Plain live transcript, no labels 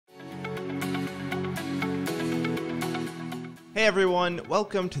Hey everyone,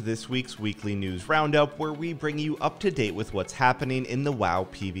 welcome to this week's weekly news roundup where we bring you up to date with what's happening in the WoW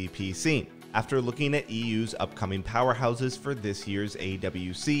PvP scene. After looking at EU's upcoming powerhouses for this year's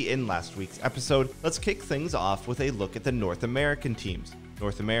AWC in last week's episode, let's kick things off with a look at the North American teams.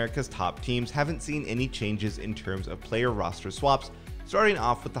 North America's top teams haven't seen any changes in terms of player roster swaps, starting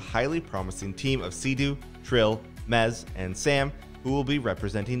off with the highly promising team of cdew, trill, mezz, and sam, who will be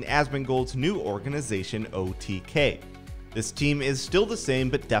representing asmongold's new organization OTK. This team is still the same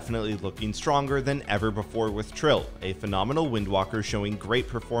but definitely looking stronger than ever before with Trill, a phenomenal windwalker showing great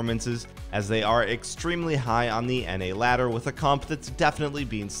performances as they are extremely high on the NA ladder with a comp that's definitely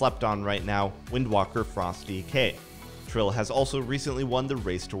being slept on right now, Windwalker Frost DK. Trill has also recently won the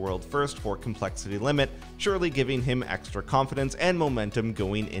Race to World First for Complexity Limit, surely giving him extra confidence and momentum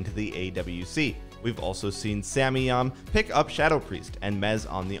going into the AWC. We've also seen Samiyam pick up Shadow Priest and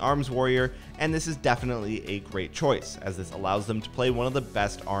Mezz on the Arms Warrior, and this is definitely a great choice, as this allows them to play one of the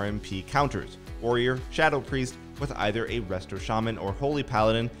best RMP counters, Warrior, Shadow Priest, with either a Resto Shaman or Holy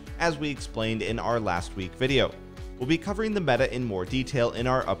Paladin, as we explained in our last week video. We'll be covering the meta in more detail in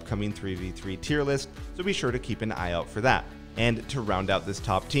our upcoming 3v3 tier list, so be sure to keep an eye out for that. And to round out this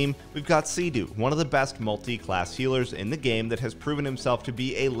top team, we've got cdew, one of the best multi-class healers in the game that has proven himself to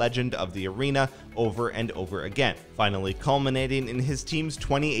be a legend of the arena over and over again, finally culminating in his team's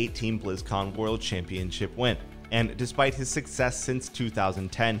 2018 BlizzCon World Championship win. And despite his success since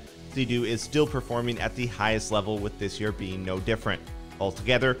 2010, cdew is still performing at the highest level, with this year being no different.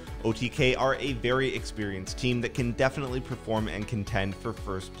 Altogether, OTK are a very experienced team that can definitely perform and contend for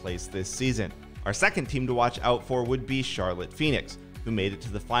first place this season. Our second team to watch out for would be Charlotte Phoenix, who made it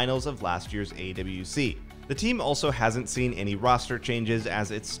to the finals of last year's AWC. The team also hasn't seen any roster changes, as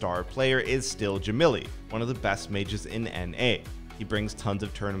its star player is still Jamili, one of the best mages in NA. He brings tons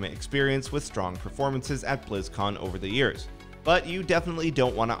of tournament experience with strong performances at BlizzCon over the years. But you definitely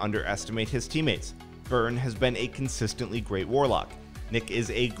don't want to underestimate his teammates. Burn has been a consistently great warlock. Nick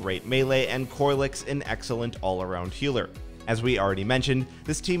is a great melee, and Corlix an excellent all-around healer. As we already mentioned,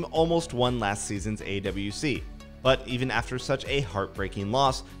 this team almost won last season's AWC, but even after such a heartbreaking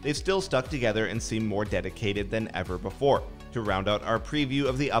loss, they've still stuck together and seem more dedicated than ever before. To round out our preview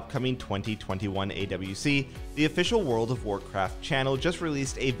of the upcoming 2021 AWC, the official World of Warcraft channel just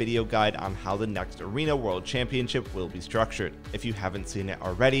released a video guide on how the next Arena World Championship will be structured. If you haven't seen it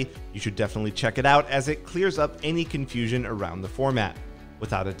already, you should definitely check it out, as it clears up any confusion around the format.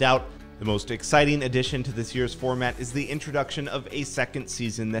 Without a doubt, the most exciting addition to this year's format is the introduction of a second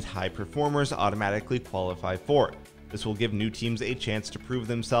season that high performers automatically qualify for. This will give new teams a chance to prove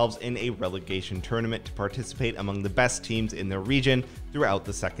themselves in a relegation tournament to participate among the best teams in their region throughout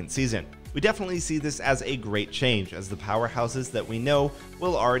the second season. We definitely see this as a great change, as the powerhouses that we know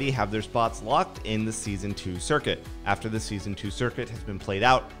will already have their spots locked in the Season 2 circuit. After the Season 2 circuit has been played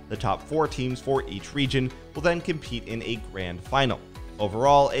out, the top 4 teams for each region will then compete in a grand final.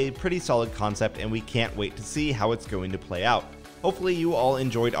 Overall, a pretty solid concept, and we can't wait to see how it's going to play out. Hopefully you all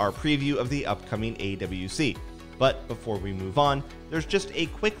enjoyed our preview of the upcoming AWC. But before we move on, there's just a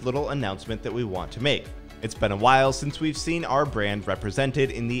quick little announcement that we want to make. It's been a while since we've seen our brand represented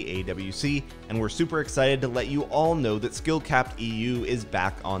in the AWC, and we're super excited to let you all know that Skill-Capped EU is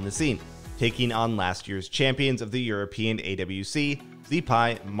back on the scene, taking on last year's champions of the European AWC,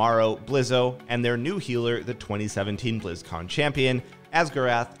 zeepeye, maro, blizo, and their new healer, the 2017 BlizzCon champion,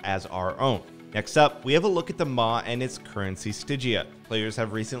 asgarath, as our own. Next up, we have a look at the maw and its currency Stygia. Players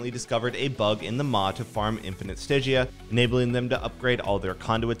have recently discovered a bug in the maw to farm infinite Stygia, enabling them to upgrade all their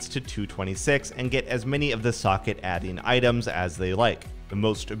conduits to 226 and get as many of the socket adding items as they like. The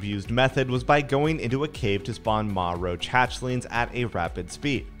most abused method was by going into a cave to spawn maw roach hatchlings at a rapid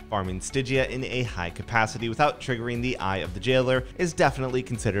speed. Farming Stygia in a high capacity without triggering the Eye of the Jailer is definitely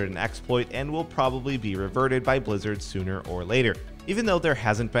considered an exploit and will probably be reverted by Blizzard sooner or later. Even though there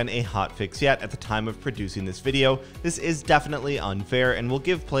hasn't been a hotfix yet at the time of producing this video, this is definitely unfair and will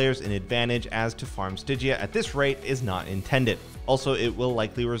give players an advantage, as to farm Stygia at this rate is not intended. Also, it will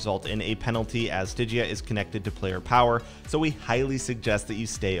likely result in a penalty, as Stygia is connected to player power, so we highly suggest that you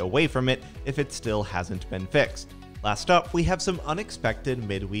stay away from it if it still hasn't been fixed. Last up, we have some unexpected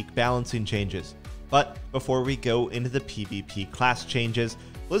midweek balancing changes. But before we go into the PvP class changes,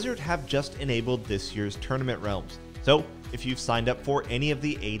 Blizzard have just enabled this year's tournament realms. So if you've signed up for any of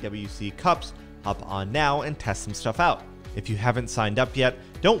the AWC Cups, hop on now and test some stuff out. If you haven't signed up yet,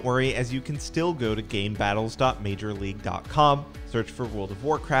 don't worry, as you can still go to gamebattles.majorleague.com, search for World of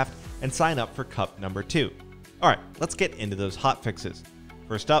Warcraft, and sign up for Cup number 2. Alright, let's get into those hotfixes.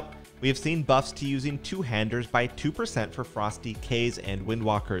 First up, we have seen buffs to using two-handers by 2% for Frost DKs and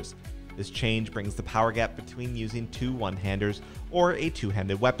Windwalkers. This change brings the power gap between using 2 one-handers or a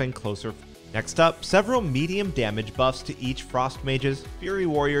 2-handed weapon closer. Next up, several medium damage buffs to each Frost Mages, Fury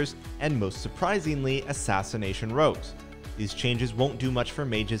Warriors, and most surprisingly, Assassination Rogues. These changes won't do much for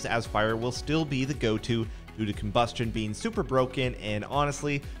mages as fire will still be the go-to due to combustion being super broken, and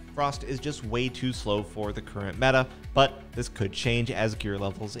honestly, Frost is just way too slow for the current meta, but this could change as gear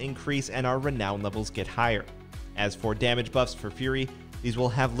levels increase and our renown levels get higher. As for damage buffs for Fury, these will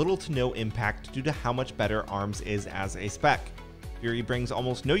have little to no impact due to how much better Arms is as a spec. Fury brings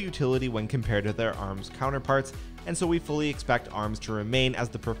almost no utility when compared to their Arms counterparts, and so we fully expect Arms to remain as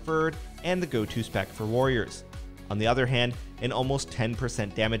the preferred and the go-to spec for Warriors. On the other hand, an almost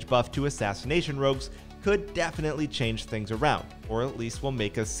 10% damage buff to Assassination Rogues could definitely change things around, or at least will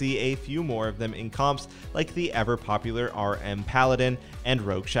make us see a few more of them in comps like the ever popular RM Paladin and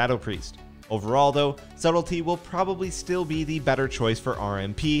Rogue Shadow Priest. Overall though, Subtlety will probably still be the better choice for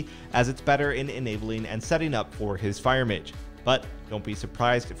RMP as it's better in enabling and setting up for his Fire Mage. But don't be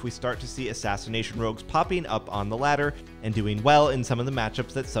surprised if we start to see Assassination Rogues popping up on the ladder and doing well in some of the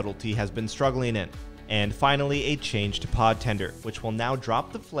matchups that Subtlety has been struggling in. And finally, a change to Pod Tender, which will now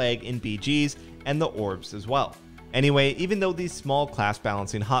drop the flag in BGs and the orbs as well. Anyway, even though these small class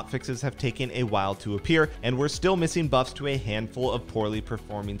balancing hotfixes have taken a while to appear, and we're still missing buffs to a handful of poorly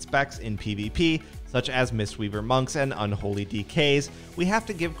performing specs in PvP, such as Mistweaver Monks and Unholy DKs, we have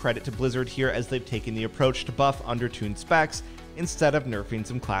to give credit to Blizzard here as they've taken the approach to buff undertuned specs instead of nerfing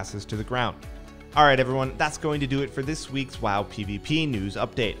some classes to the ground. Alright everyone, that's going to do it for this week's WoW PvP news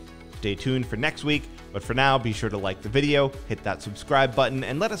update. Stay tuned for next week, but for now, be sure to like the video, hit that subscribe button,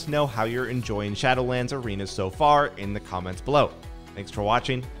 and let us know how you're enjoying Shadowlands arenas so far in the comments below. Thanks for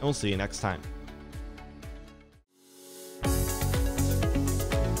watching, and we'll see you next time.